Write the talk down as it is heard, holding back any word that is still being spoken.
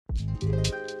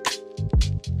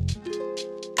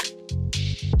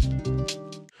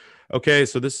Okay,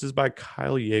 so this is by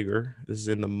Kyle Yeager. This is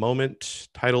in The Moment.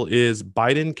 Title is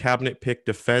Biden Cabinet Pick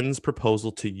Defends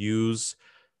Proposal to Use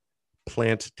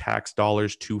Plant Tax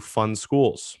Dollars to Fund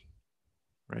Schools.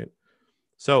 Right?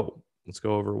 So let's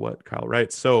go over what Kyle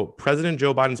writes. So President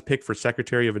Joe Biden's pick for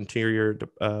Secretary of Interior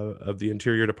of the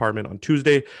Interior Department on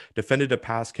Tuesday defended a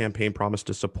past campaign promise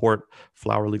to support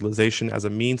flower legalization as a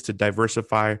means to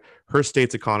diversify her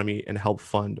state's economy and help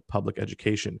fund public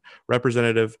education.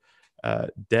 Representative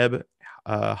Deb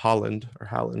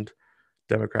Haaland,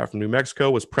 Democrat from New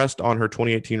Mexico, was pressed on her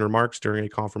 2018 remarks during a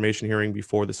confirmation hearing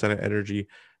before the Senate Energy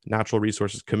Natural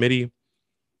Resources Committee.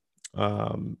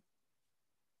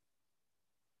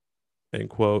 End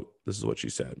quote. This is what she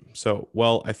said. So,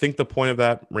 well, I think the point of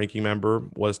that ranking member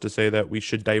was to say that we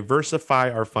should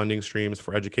diversify our funding streams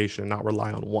for education and not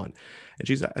rely on one. And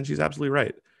she's absolutely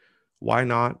right. Why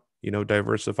not,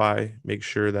 diversify, make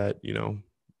sure that,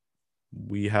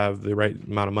 we have the right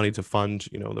amount of money to fund,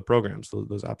 the programs.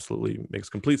 Those absolutely makes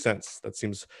complete sense. That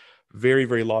seems very,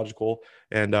 very logical.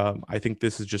 And I think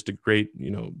this is just a great,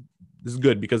 this is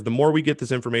good because the more we get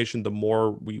this information, the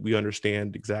more we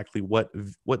understand exactly what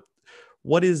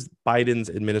is Biden's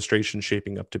administration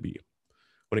shaping up to be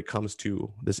when it comes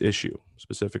to this issue,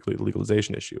 specifically the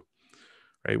legalization issue,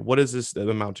 right? What is this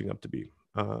amounting up to be?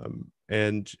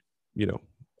 And,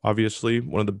 obviously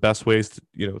one of the best ways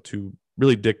to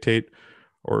really dictate,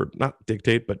 or not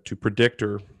dictate, but to predict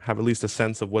or have at least a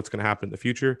sense of what's going to happen in the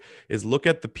future is look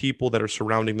at the people that are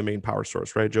surrounding the main power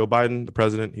source, right? Joe Biden, the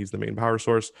president, he's the main power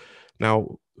source.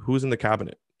 Now, who's in the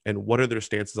cabinet and what are their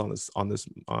stances on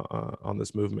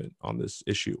this movement, on this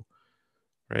issue,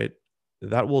 right?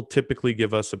 That will typically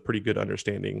give us a pretty good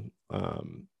understanding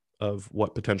of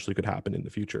what potentially could happen in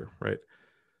the future, right?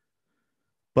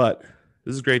 But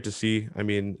this is great to see. I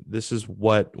mean, this is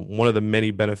what one of the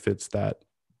many benefits that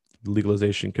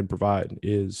legalization can provide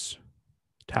is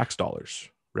tax dollars,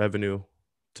 revenue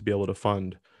to be able to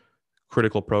fund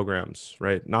critical programs,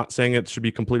 right? Not saying it should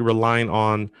be completely reliant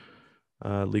on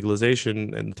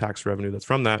legalization and the tax revenue that's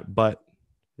from that, but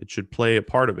it should play a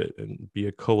part of it and be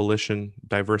a coalition,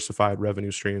 diversified revenue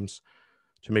streams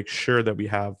to make sure that we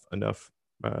have enough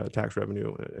tax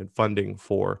revenue and funding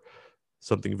for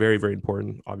something very, very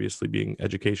important, obviously being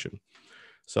education.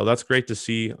 So that's great to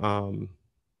see.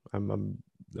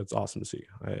 That's awesome to see.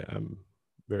 I'm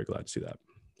very glad to see that.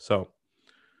 So,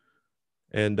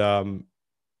 and, the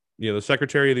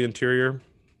Secretary of the Interior,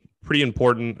 pretty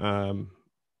important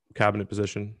cabinet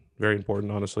position, very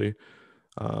important, honestly.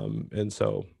 And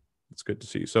so it's good to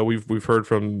see. So we've heard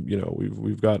from,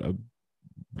 we've got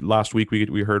last week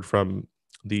we heard from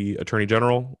the Attorney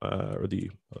General or the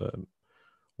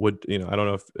I don't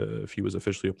know if he was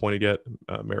officially appointed yet,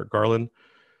 Merrick Garland.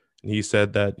 And he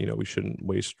said that, we shouldn't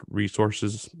waste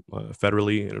resources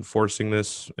federally in enforcing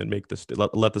this and make this,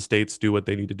 let the states do what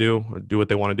they need to do or do what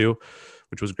they want to do,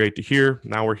 which was great to hear.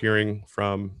 Now we're hearing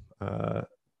from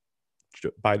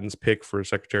Biden's pick for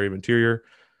Secretary of Interior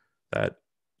that,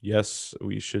 yes,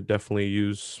 we should definitely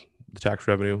use the tax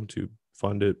revenue to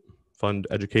fund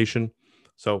education.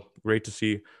 So great to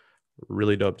see.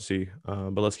 Really dope to see.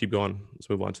 But let's keep going. Let's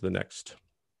move on to the next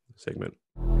segment.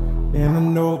 And I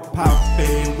know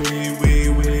Poppy,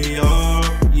 we up.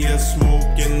 Yeah,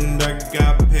 smoking, I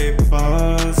got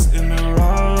papers in the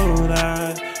road.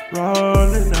 I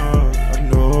rolling up. I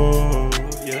know,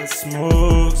 yeah,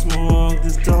 smoke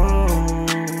this dog.